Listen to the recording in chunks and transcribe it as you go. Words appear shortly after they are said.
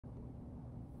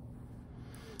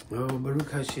Oh,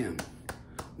 Baruch Hashem.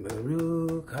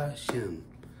 Baruch Hashem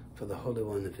for the Holy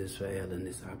One of Israel and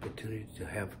this opportunity to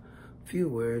have few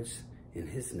words in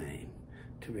his name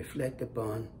to reflect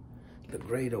upon the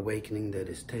great awakening that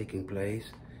is taking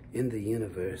place in the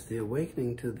universe, the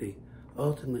awakening to the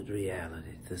ultimate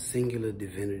reality, the singular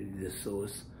divinity, the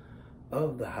source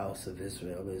of the house of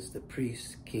Israel is the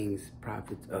priests, kings,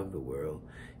 prophets of the world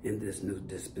in this new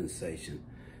dispensation.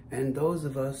 And those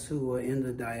of us who are in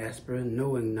the diaspora,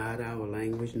 knowing not our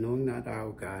language, knowing not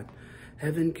our God,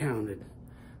 have encountered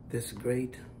this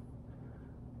great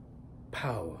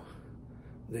power,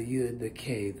 the Yud, the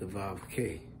K, the Vav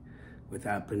K,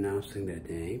 without pronouncing that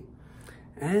name.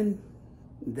 And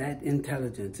that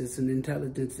intelligence, it's an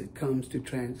intelligence that comes to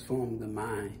transform the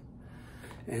mind.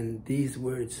 And these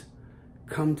words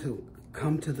come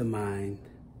to the mind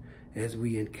as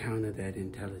we encounter that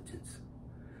intelligence.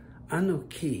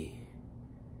 Anoki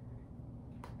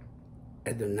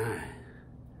Adonai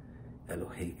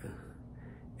Eloheka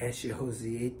Asher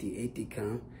Hozieti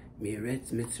Etikam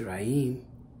Miretz Mitzrayim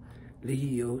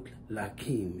Lihiyot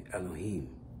Lakim Elohim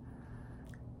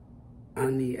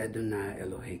Ani Adonai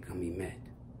Eloheka Mimet.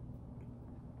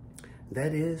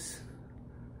 That is,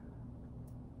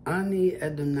 Ani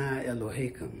Adonai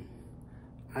Elohekam,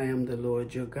 I am the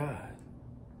Lord your God.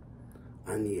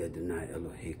 Ani Adonai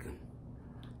Elohekam.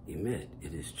 Emet,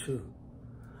 it is true.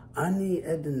 Ani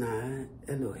Adonai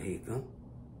Elohekam.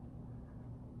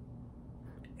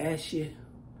 Asher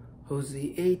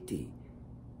Hozieti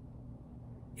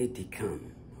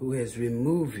Etikam, who has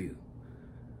removed you.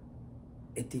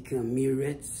 Etikam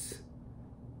Miretz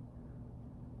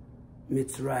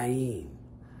Mitzrayim,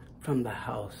 from the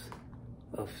house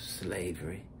of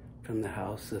slavery, from the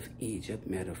house of Egypt,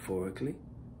 metaphorically,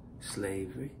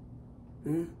 slavery.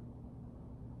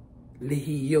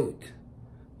 Lihiyot,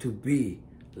 to be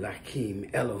Lakim,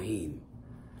 Elohim,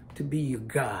 to be your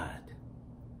God.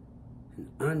 And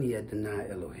Ani Adonai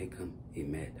Elohekam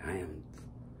Emet, I am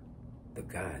the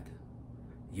God,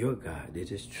 your God,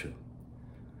 it is true.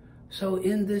 So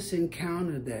in this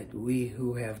encounter that we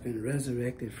who have been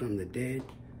resurrected from the dead,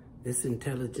 this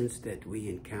intelligence that we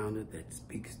encounter that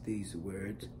speaks these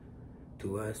words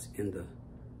to us in the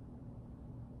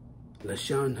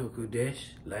Lashon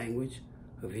HaKodesh language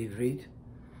of Ivrit,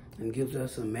 and gives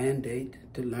us a mandate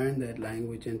to learn that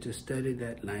language and to study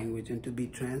that language and to be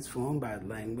transformed by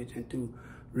language and to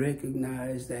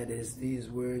recognize that as these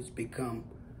words become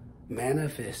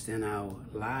manifest in our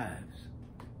lives,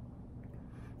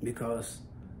 because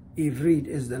Ivrit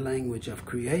is the language of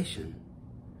creation.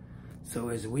 So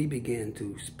as we begin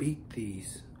to speak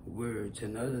these words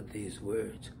and utter these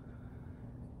words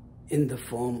in the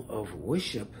form of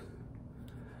worship,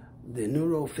 the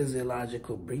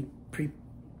neurophysiological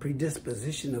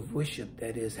predisposition of worship,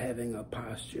 that is having a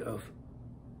posture of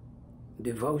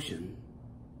devotion,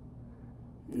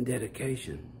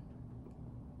 dedication,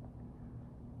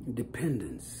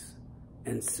 dependence,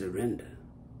 and surrender.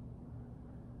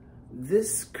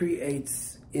 This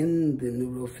creates in the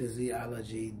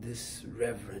neurophysiology this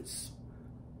reverence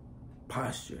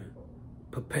posture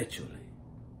perpetually.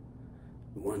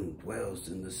 One dwells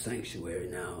in the sanctuary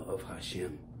now of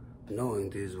Hashem, knowing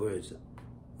these words.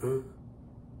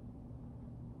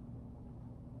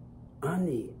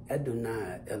 Ani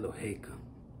Adonai Elohekam.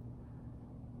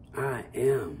 I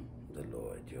am the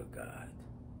Lord your God.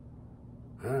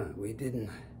 We didn't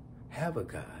have a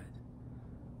God.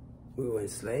 We were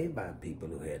enslaved by people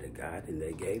who had a God, and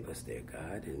they gave us their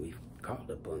God, and we called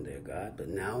upon their God. But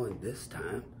now in this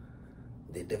time,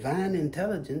 the divine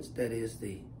intelligence that is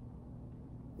the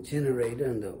generator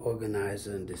and the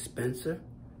organizer and dispenser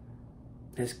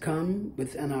has come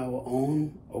within our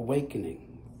own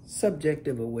awakening,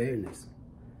 subjective awareness,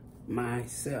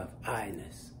 myself,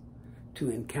 I-ness, to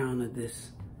encounter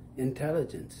this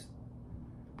intelligence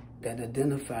that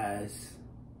identifies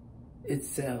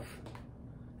itself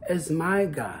as my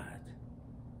God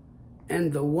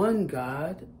and the one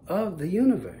God of the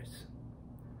universe,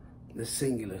 the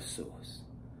singular source.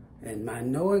 And my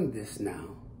knowing this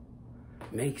now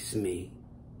makes me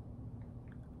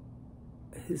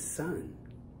his son,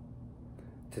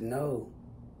 to know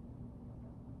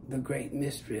the great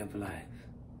mystery of life,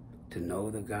 to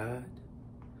know the God,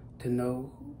 to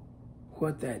know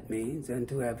what that means, and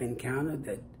to have encountered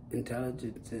that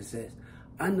intelligence that says,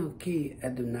 Anoki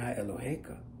Adonai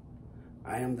Eloheka,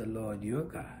 I am the Lord your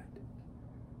God.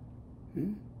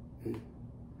 And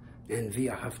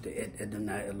v'ahavta et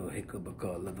Adonai Eloheka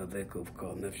b'kol levaveka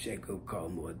v'kol nefsheka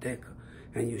v'kol moedeka.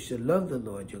 And you should love the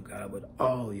Lord your God with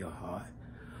all your heart,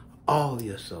 all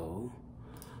your soul,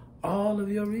 all of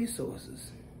your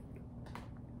resources.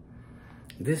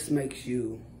 This makes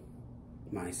you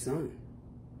my son.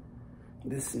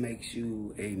 This makes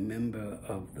you a member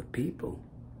of the people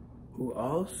who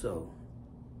also,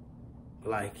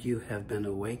 like you, have been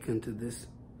awakened to this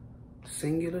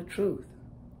singular truth.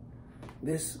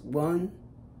 This one,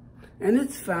 and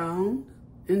it's found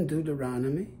in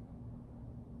Deuteronomy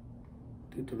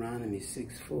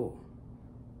 6:4.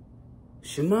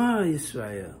 Shema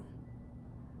Yisrael,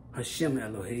 Hashem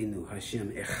Eloheinu,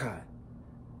 Hashem Echad.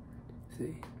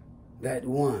 See, that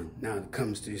one now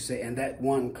comes to you, say, and that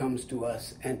one comes to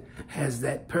us and has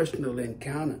that personal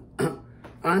encounter.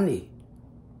 Ani.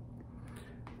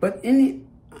 But any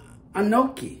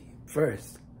Anoki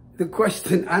first. The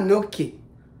question Anoki.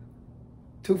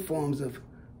 Two forms of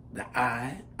the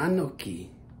I, Anoki.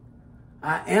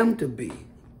 I am to be.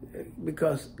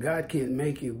 Because God can't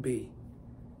make you be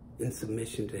in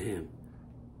submission to him.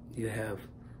 You have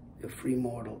a free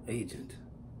mortal agent.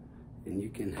 And you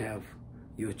can have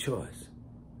your choice.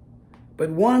 But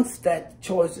once that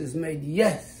choice is made,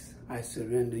 yes, I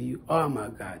surrender, you are my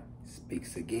God,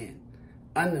 speaks again.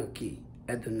 Anoki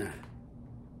Adonai.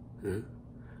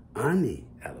 Ani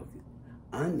Elohim.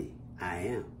 Ani, I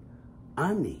am.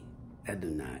 Ani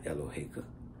Adonai Eloheka.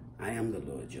 I am the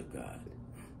Lord your God.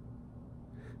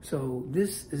 So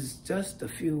this is just a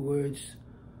few words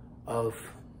of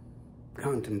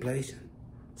contemplation.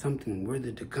 Something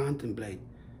worthy to contemplate.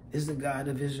 Is the God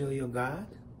of Israel your God?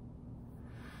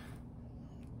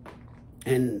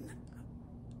 And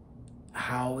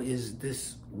how is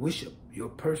this worship, your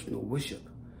personal worship?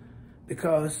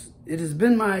 Because it has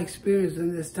been my experience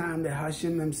in this time that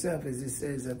Hashem himself, as it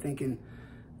says, I think in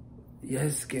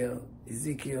Ezekiel,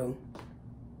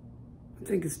 I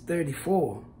think it's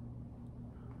 34,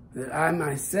 that I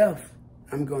myself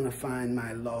am going to find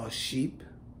my lost sheep,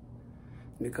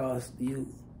 because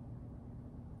you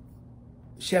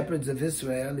shepherds of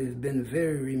Israel have been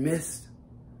very remiss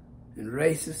and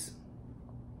racist,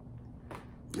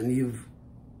 and you've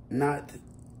not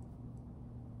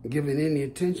given any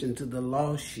attention to the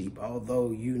lost sheep,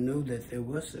 although you knew that there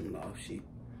was some lost sheep.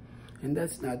 And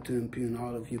that's not to impugn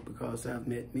all of you, because I've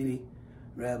met many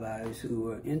rabbis who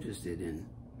are interested in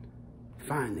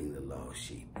finding the lost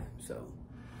sheep. So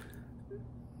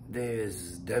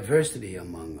there's diversity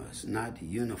among us, not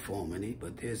uniformity,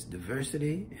 but there's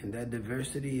diversity, and that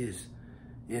diversity is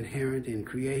inherent in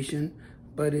creation,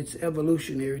 but it's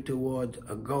evolutionary towards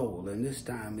a goal, and this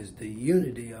time is the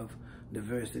unity of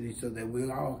diversity, so that we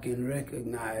all can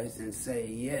recognize and say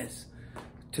yes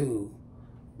to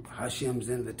Hashem's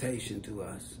invitation to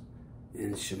us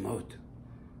in Shemot.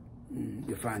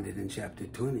 You find it in chapter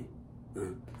 20.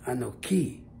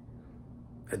 Anoki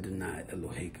Adonai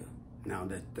Eloheka. Now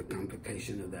that the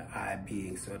complication of the I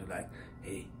being sort of like,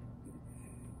 hey,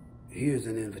 here's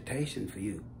an invitation for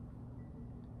you.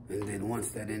 And then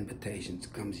once that invitation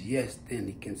comes, yes, then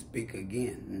he can speak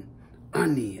again.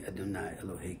 Ani Adonai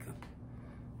Eloheka.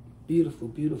 Beautiful,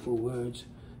 beautiful words.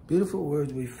 Beautiful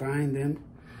words, we find them.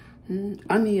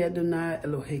 Ani Adonai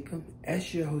Eloheka,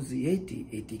 Asher Hozieti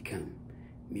Etikam,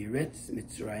 Miretz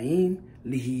Mitzrayim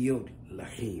Lihiyot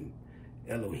Lachim,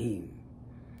 Elohim.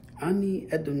 Ani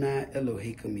Adonai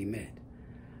Eloheka Mimet.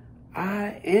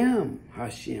 I am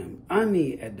Hashem.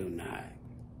 Ani Adonai.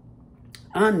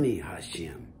 Ani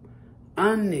Hashem.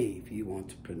 Ani, if you want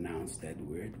to pronounce that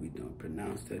word. We don't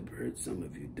pronounce that word. Some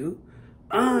of you do.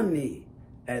 Ani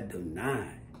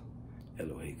Adonai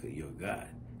Eloheka, your God.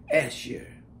 Asher.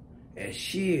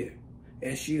 Ashir.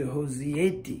 Ashir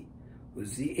Hozieti.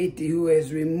 Hozieti, who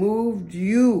has removed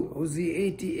you.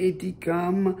 Hozieti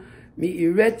Etikam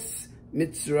Mi'eretz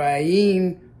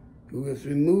Mitzrayim, who has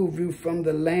removed you from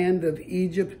the land of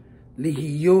Egypt.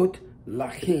 Lihiyot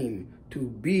Lachim, to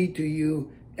be to you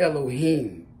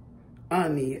Elohim.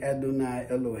 Ani Adonai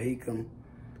Elohekam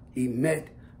Emet,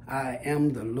 I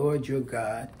am the Lord your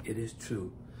God. It is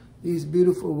true. These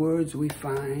beautiful words we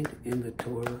find in the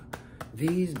Torah.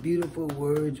 These beautiful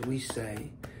words we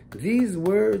say. These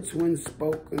words, when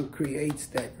spoken, creates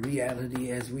that reality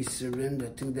as we surrender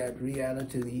to that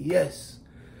reality. Yes,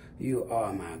 you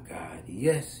are my God.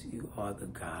 Yes, you are the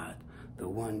God, the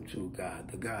one true God,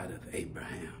 the God of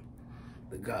Abraham,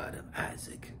 the God of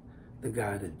Isaac, the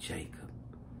God of Jacob,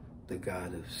 the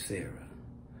God of Sarah,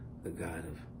 the God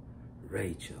of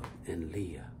Rachel and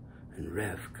Leah and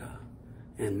Revka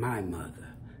and my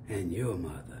mother and your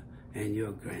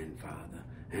grandfather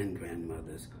and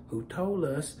grandmothers, who told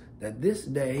us that this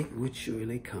day would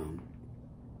surely come.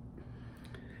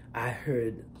 I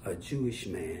heard a Jewish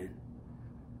man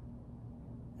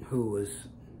who was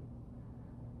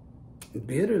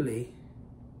bitterly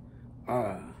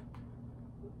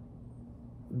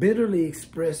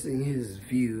expressing his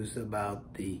views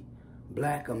about the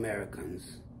black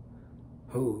Americans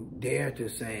who dare to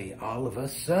say all of a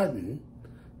sudden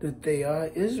that they are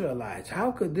Israelites.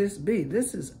 How could this be?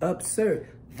 This is absurd.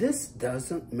 This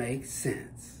doesn't make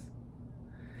sense.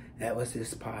 That was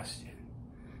his posture.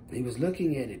 He was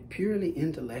looking at it purely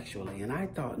intellectually, and I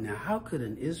thought, now how could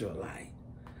an Israelite,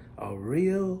 a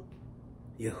real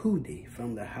Yehudi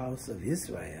from the house of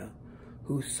Israel,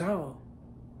 who saw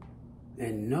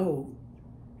and know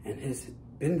and has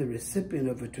been the recipient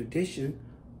of a tradition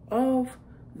of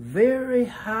very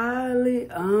highly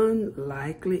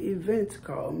unlikely events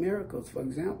called miracles, for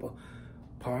example,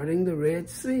 parting the Red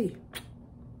Sea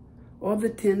or the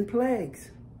 10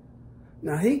 plagues.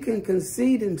 Now, he can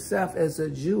concede himself as a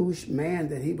Jewish man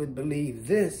that he would believe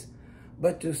this,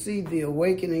 but to see the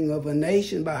awakening of a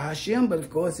nation by Hashem, but of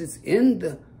course it's in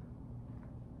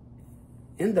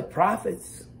the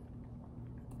prophets,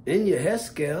 in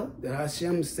Ezekiel, that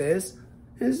Hashem says,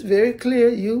 and it's very clear,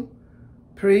 you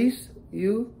priests,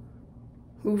 you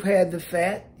who've had the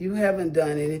fat, you haven't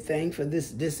done anything for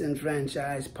this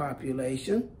disenfranchised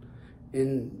population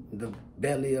in the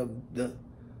belly of the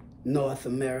North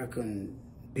American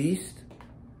beast.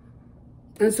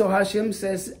 And so Hashem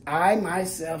says, I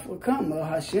myself will come. Well,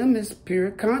 Hashem is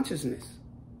pure consciousness.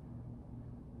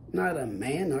 Not a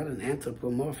man, not an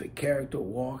anthropomorphic character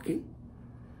walking.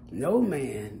 No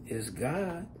man is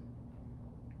God.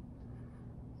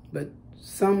 But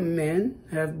some men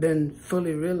have been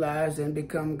fully realized and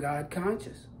become God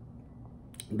conscious.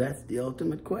 That's the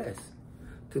ultimate quest.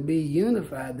 To be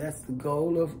unified, that's the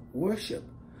goal of worship.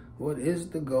 What is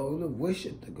the goal of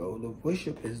worship? The goal of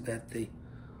worship is that the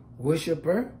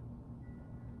worshiper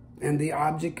and the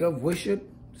object of worship,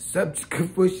 subject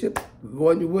of worship,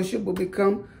 one worship will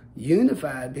become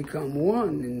unified, become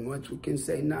one, in which we can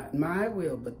say, not my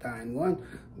will, but thine one.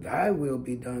 Thy will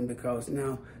be done, because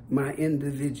now my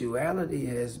individuality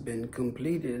has been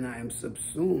completed and I am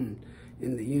subsumed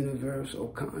in the universal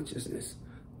consciousness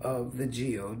of the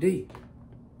God.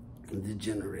 The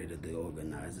generator, the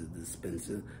organizer, the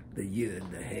dispenser, the yud,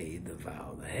 the hay, the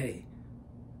vowel, the hay,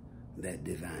 that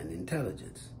divine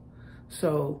intelligence.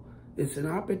 So it's an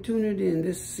opportunity in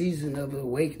this season of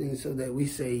awakening so that we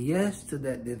say yes to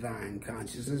that divine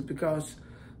consciousness, because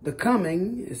the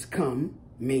coming is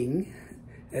coming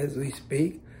as we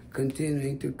speak,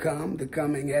 continuing to come. The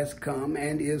coming has come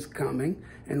and is coming.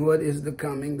 And what is the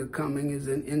coming? The coming is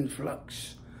an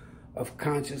influx of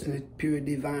consciousness, pure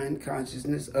divine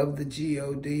consciousness of the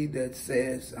God that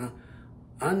says,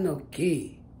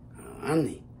 Anoki,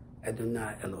 Ani,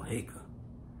 Adonai Eloheka.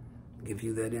 Give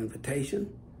you that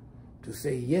invitation to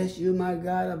say, yes, you my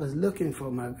God. I was looking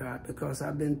for my God because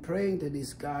I've been praying to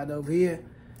this God over here,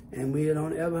 and we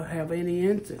don't ever have any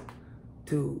answer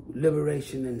to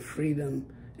liberation and freedom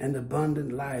and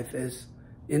abundant life as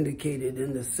indicated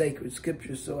in the sacred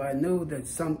scriptures. So I know that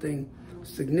something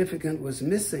significant was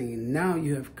missing, and now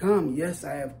you have come. Yes,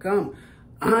 I have come.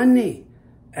 Ani,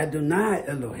 Adonai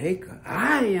Eloheka.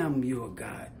 I am your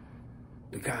God,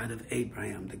 the God of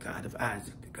Abraham, the God of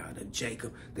Isaac, the God of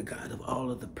Jacob, the God of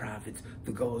all of the prophets,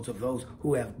 the gods of those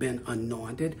who have been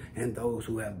anointed, and those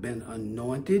who have been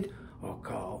anointed are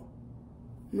called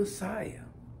Messiah,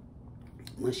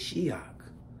 Mashiach,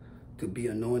 to be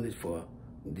anointed for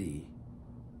the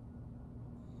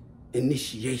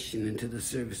initiation into the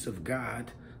service of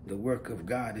God. The work of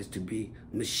God is to be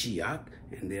Mashiach,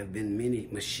 and there have been many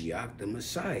Mashiach, the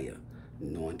Messiah,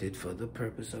 anointed for the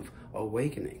purpose of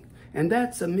awakening. And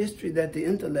that's a mystery that the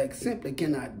intellect simply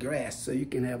cannot grasp, so you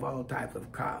can have all type of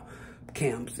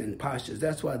camps and postures.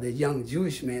 That's why the young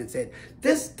Jewish man said,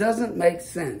 this doesn't make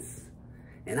sense.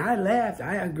 And I laughed.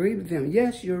 I agreed with him.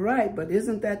 Yes, you're right, but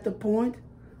isn't that the point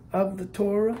of the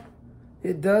Torah?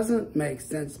 It doesn't make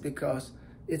sense because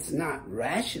it's not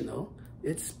rational.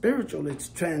 It's spiritual. It's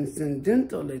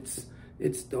transcendental.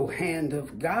 It's the hand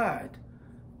of God,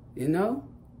 you know,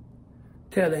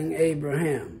 telling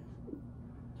Abraham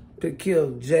to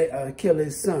kill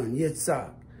his son,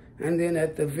 Yitzhak. And then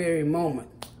at the very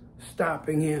moment,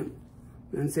 stopping him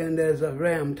and saying, there's a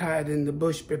ram tied in the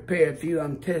bush prepared for you.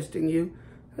 I'm testing you.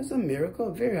 That's a miracle,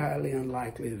 a very highly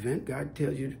unlikely event. God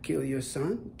tells you to kill your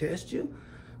son, test you.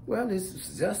 Well,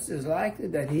 it's just as likely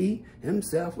that he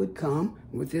himself would come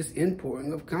with this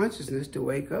inpouring of consciousness to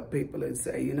wake up people and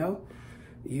say, you know,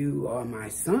 you are my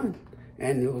son.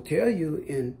 And he'll tell you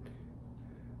in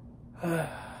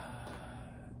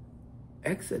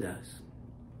Exodus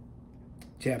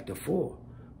chapter 4,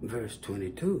 verse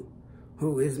 22,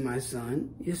 who is my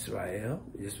son, Israel.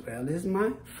 Israel is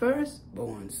my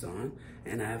firstborn son,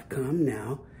 and I have come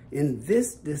now in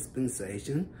this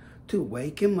dispensation to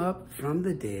wake him up from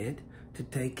the dead, to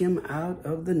take him out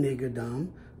of the niggerdom,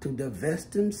 to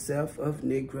divest himself of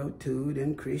negritude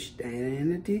and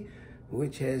Christianity,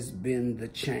 which has been the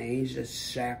change that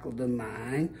shackled the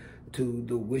mind to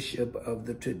the worship of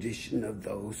the tradition of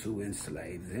those who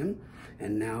enslaved them.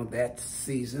 And now that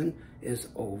season is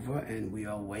over, and we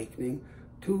are awakening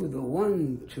to the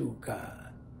one true God,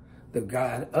 the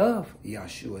God of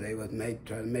Yahshua. They would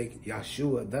try to make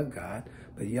Yahshua the God,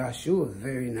 but Yahshua's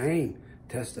very name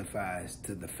testifies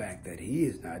to the fact that he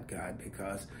is not God,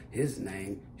 because his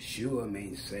name, Shua,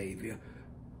 means Savior.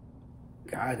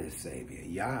 God is Savior.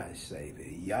 Yah is Savior.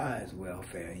 Yah is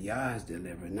welfare. Yah is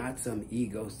deliverer. Not some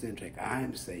egocentric,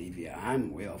 I'm Savior,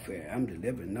 I'm welfare, I'm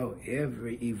deliverer. No,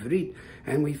 every Ivrit.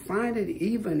 And we find it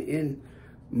even in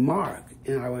Mark.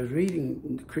 And I was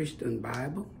reading the Christian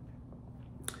Bible,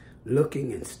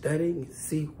 looking and studying,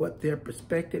 see what their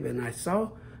perspective, and I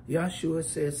saw Yahshua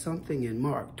said something in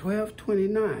Mark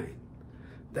 12:29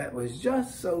 that was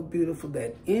just so beautiful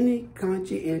that any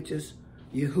conscientious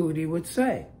Yehudi would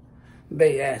say.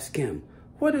 They asked him,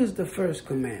 what is the first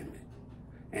commandment?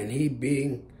 And he,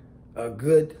 being a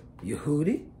good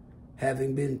Yehudi,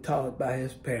 having been taught by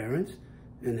his parents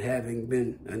and having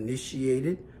been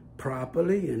initiated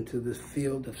properly into the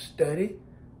field of study,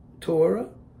 Torah,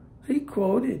 he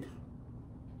quoted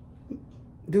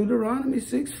Deuteronomy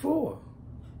 6:4.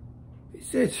 He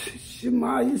said,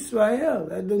 Shema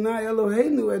Yisrael, Adonai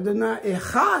Eloheinu, Adonai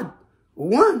Echad,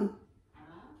 one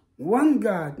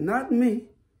God, not me,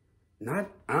 not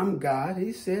I'm God.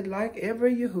 He said, like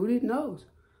every Yehudi knows,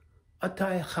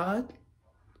 Ata Echad,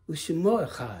 Ushemo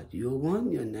Echad, you're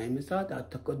one, your name is Ad,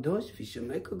 Ata Kadosh,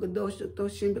 Vishemeka Kadosh,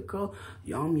 Atoshim Beko,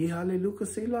 Yom Yihaleluka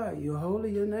Selah, you're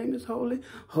holy, your name is holy,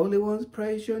 holy ones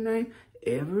praise your name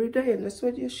every day. And that's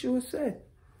what Yeshua said.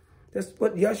 That's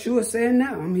what Yeshua is saying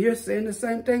now. I'm here saying the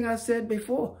same thing I said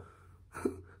before.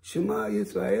 Shema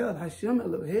Yisrael, Hashem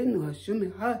Eloheinu,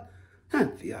 Hashem Echad.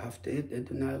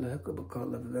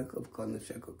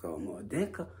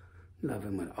 Love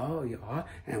him with all your heart.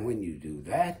 And when you do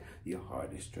that, your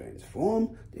heart is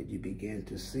transformed. That you begin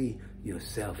to see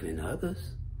yourself in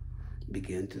others.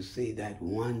 Begin to see that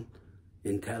one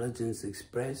intelligence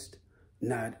expressed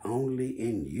not only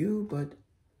in you, but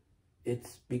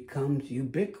it becomes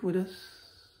ubiquitous,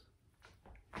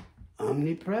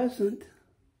 omnipresent,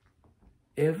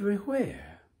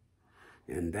 everywhere.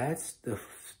 And that's the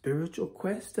spiritual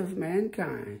quest of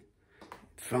mankind.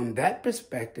 From that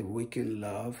perspective, we can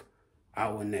love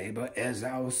our neighbor as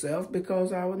ourselves,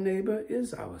 because our neighbor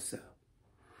is ourselves.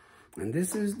 And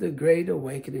this is the great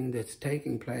awakening that's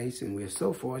taking place, and we're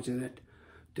so fortunate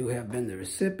to have been the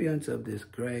recipients of this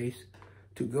grace,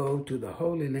 to go to the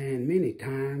Holy Land many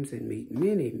times and meet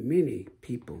many, many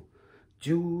people,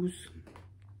 Jews,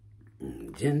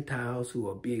 Gentiles who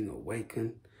are being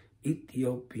awakened,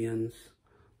 Ethiopians,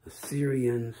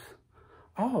 Assyrians,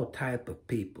 all type of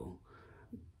people,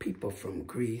 people from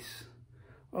Greece,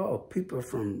 people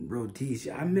from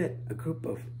Rhodesia. I met a group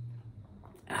of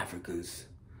Africans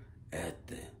at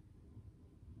the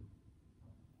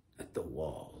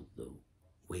wall, the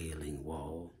Wailing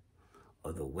Wall,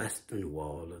 or the western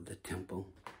wall of the temple.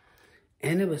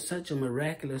 And it was such a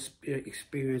miraculous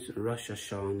experience in Rosh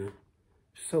Hashanah.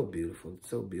 So beautiful,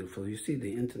 so beautiful. You see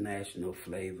the international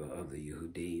flavor of the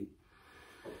Yehudim.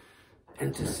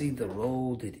 And to see the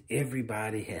role that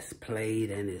everybody has played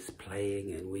and is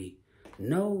playing. And we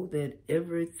know that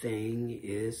everything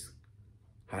is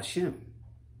Hashem.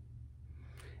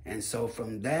 And so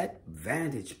from that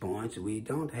vantage point, we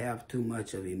don't have too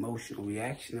much of emotional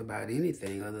reaction about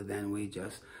anything other than we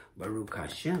just Baruch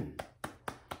Hashem.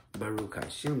 Baruch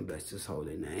Hashem, bless his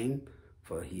holy name,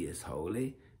 for he is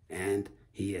holy, and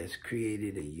he has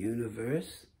created a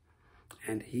universe,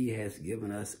 and he has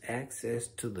given us access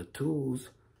to the tools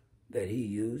that he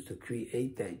used to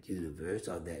create that universe,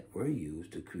 or that were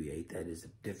used to create that, is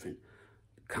different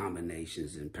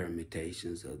combinations and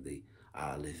permutations of the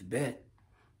Aleph Bet.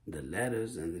 The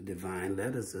letters and the divine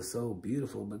letters are so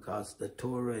beautiful because the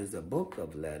Torah is a book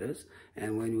of letters.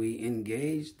 And when we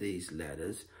engage these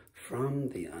letters from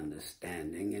the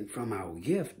understanding and from our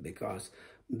gift, because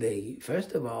they,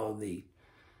 first of all, the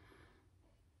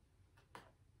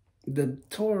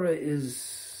Torah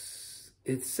is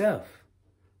itself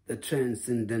the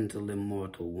transcendental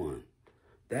immortal one.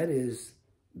 That is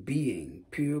being,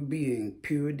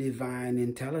 pure divine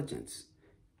intelligence.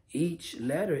 Each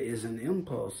letter is an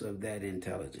impulse of that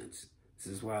intelligence. This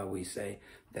is why we say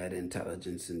that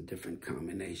intelligence in different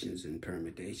combinations and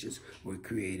permutations were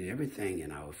created. Everything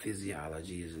in our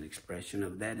physiology is an expression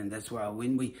of that. And that's why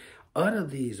when we utter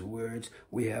these words,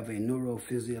 we have a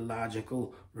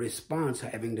neurophysiological response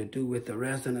having to do with the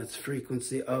resonance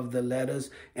frequency of the letters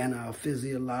and our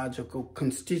physiological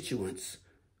constituents.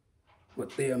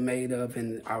 What they are made of,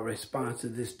 and our response to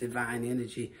this divine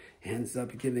energy ends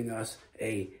up giving us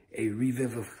a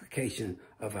revivification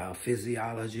of our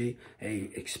physiology,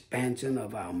 a expansion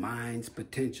of our mind's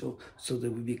potential, so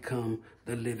that we become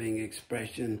the living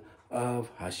expression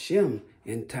of Hashem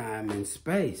in time and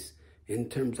space, in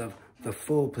terms of the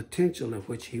full potential of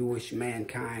which he wished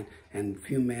mankind and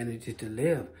humanity to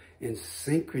live in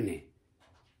synchrony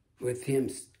with him,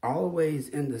 always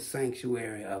in the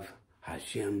sanctuary of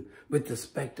Hashem, with the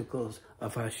spectacles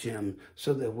of Hashem,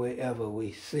 so that wherever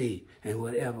we see and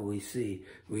whatever we see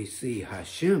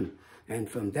Hashem. And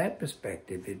from that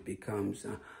perspective, it becomes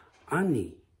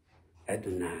Ani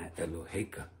Adonai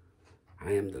Eloheka.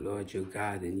 I am the Lord your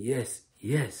God, and yes,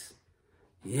 yes,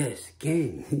 yes,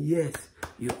 King, yes,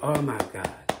 you are my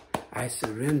God. I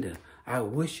surrender. I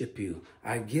worship you.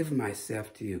 I give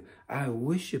myself to you. I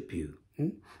worship you.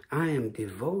 I am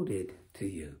devoted to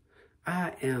you.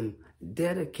 I am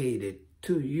dedicated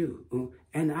to you,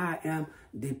 and I am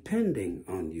depending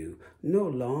on you. No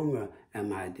longer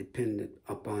am I dependent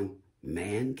upon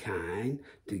mankind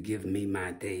to give me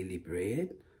my daily bread,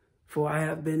 for I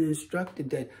have been instructed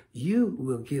that you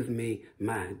will give me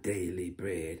my daily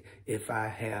bread if I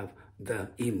have the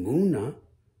emunah,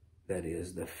 that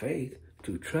is the faith,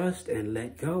 to trust and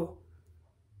let go.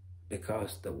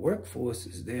 Because the workforce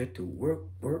is there to work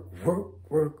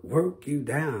you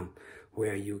down,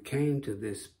 where you came to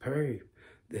this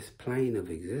plane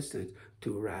of existence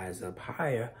to rise up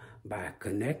higher by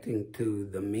connecting to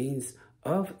the means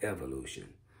of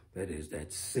evolution. That is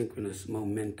that synchronous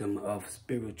momentum of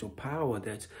spiritual power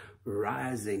that's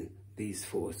rising these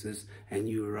forces, and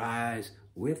you rise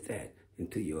with that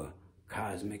into your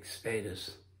cosmic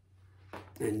status.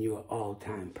 And your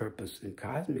all-time purpose in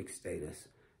cosmic status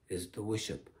is the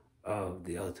worship of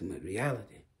the ultimate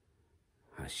reality,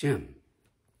 Hashem,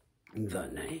 the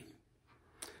name.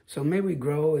 So may we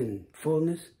grow in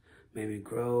fullness, may we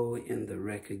grow in the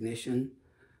recognition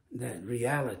that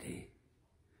reality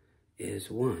is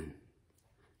one.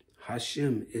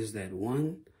 Hashem is that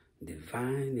one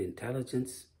divine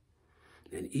intelligence,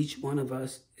 and each one of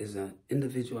us is an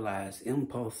individualized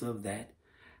impulse of that,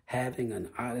 having an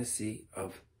odyssey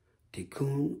of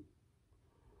tikkun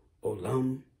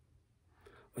olam,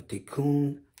 or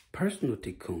tikkun, personal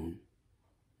tikkun,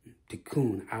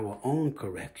 our own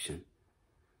correction.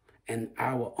 And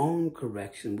our own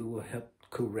correction, we will help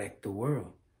correct the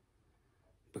world,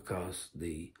 because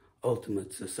the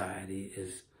ultimate society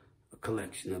is a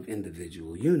collection of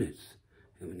individual units.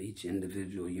 And when each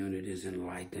individual unit is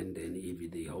enlightened, then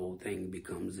even the whole thing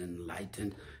becomes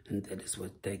enlightened. And that is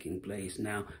what's taking place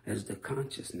now as the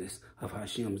consciousness of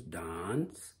Hashem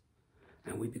dawns,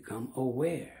 and we become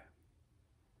aware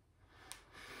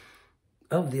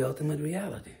of the ultimate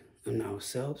reality in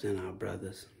ourselves and our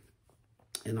brothers.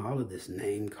 And all of this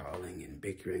name calling and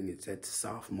bickering, it's at the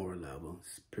sophomore level.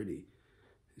 It's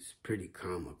pretty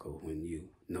comical when you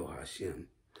know Hashem.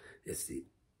 It's the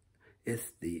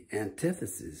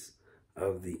antithesis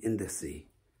of the indice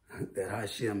that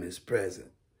Hashem is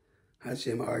present.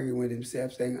 Hashem arguing with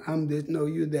himself, saying, I'm this, no,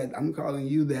 you that, I'm calling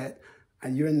you that,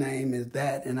 and your name is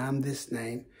that, and I'm this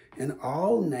name. And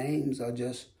all names are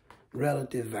just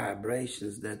relative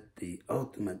vibrations that the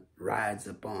ultimate rides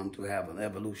upon to have an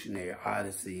evolutionary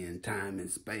odyssey in time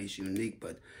and space unique,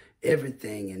 but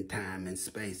everything in time and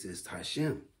space is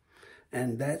Hashem.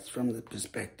 And that's from the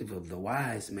perspective of the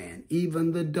wise man.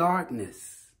 Even the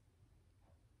darkness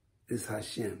is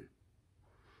Hashem.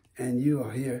 And you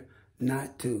are here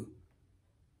not to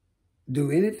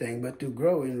do anything but to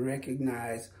grow and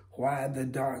recognize why the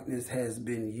darkness has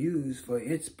been used for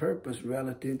its purpose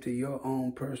relative to your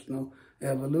own personal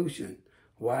evolution.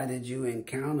 Why did you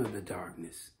encounter the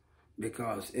darkness?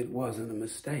 Because it wasn't a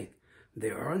mistake.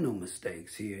 There are no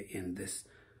mistakes here in this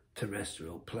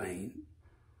terrestrial plane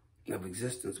of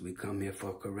existence. We come here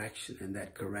for correction, and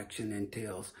that correction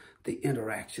entails the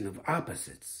interaction of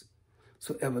opposites.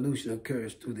 So evolution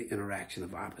occurs through the interaction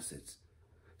of opposites.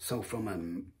 So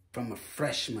from a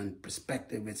freshman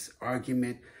perspective, it's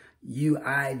argument, you,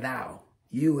 I, thou,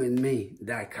 you and me,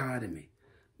 dichotomy.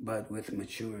 But with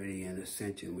maturity and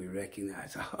ascension, we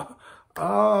recognize,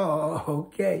 oh,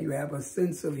 okay, you have a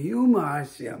sense of humor,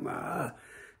 Hashem.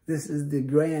 This is the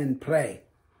grand play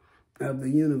of the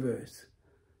universe.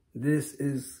 This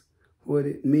is what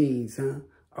it means, huh?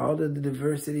 All of the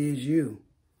diversity is you.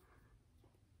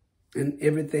 And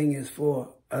everything is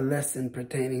for a lesson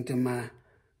pertaining to my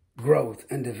growth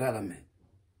and development.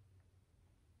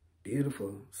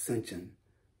 beautiful ascension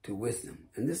to wisdom.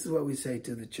 And this is what we say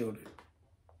to the children,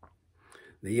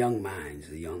 the young minds,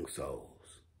 the young souls,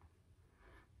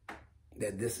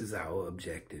 that this is our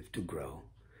objective, to grow.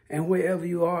 And wherever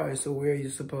you are is where you're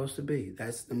supposed to be.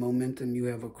 That's the momentum you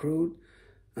have accrued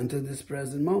until this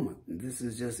present moment. This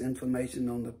is just information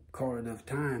on the card of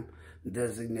time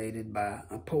designated by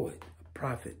a poet, a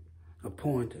prophet, a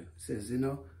pointer. Says, you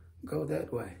know, go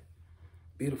that way.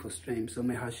 Beautiful stream. So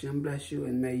may Hashem bless you,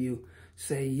 and may you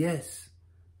say yes.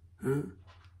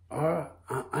 Or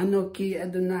Anoki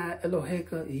Adonai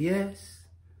Eloheka, yes.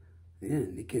 Yeah,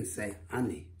 you can say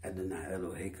Ani Adonai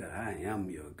Eloheka, I am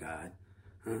your God,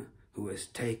 who has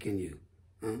taken you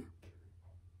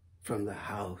from the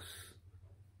house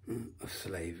of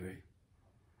slavery,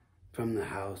 from the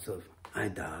house of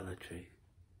idolatry,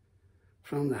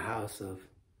 from the house of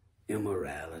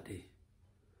immorality,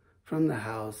 from the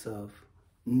house of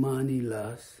money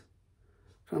lust,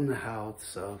 from the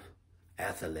house of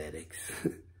athletics,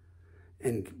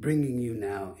 and bringing you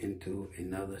now into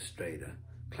another strata,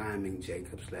 climbing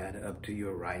Jacob's ladder up to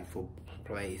your rightful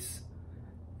place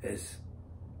as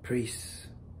priests,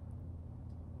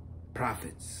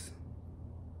 prophets,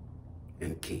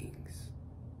 and kings.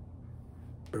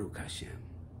 Baruch Hashem.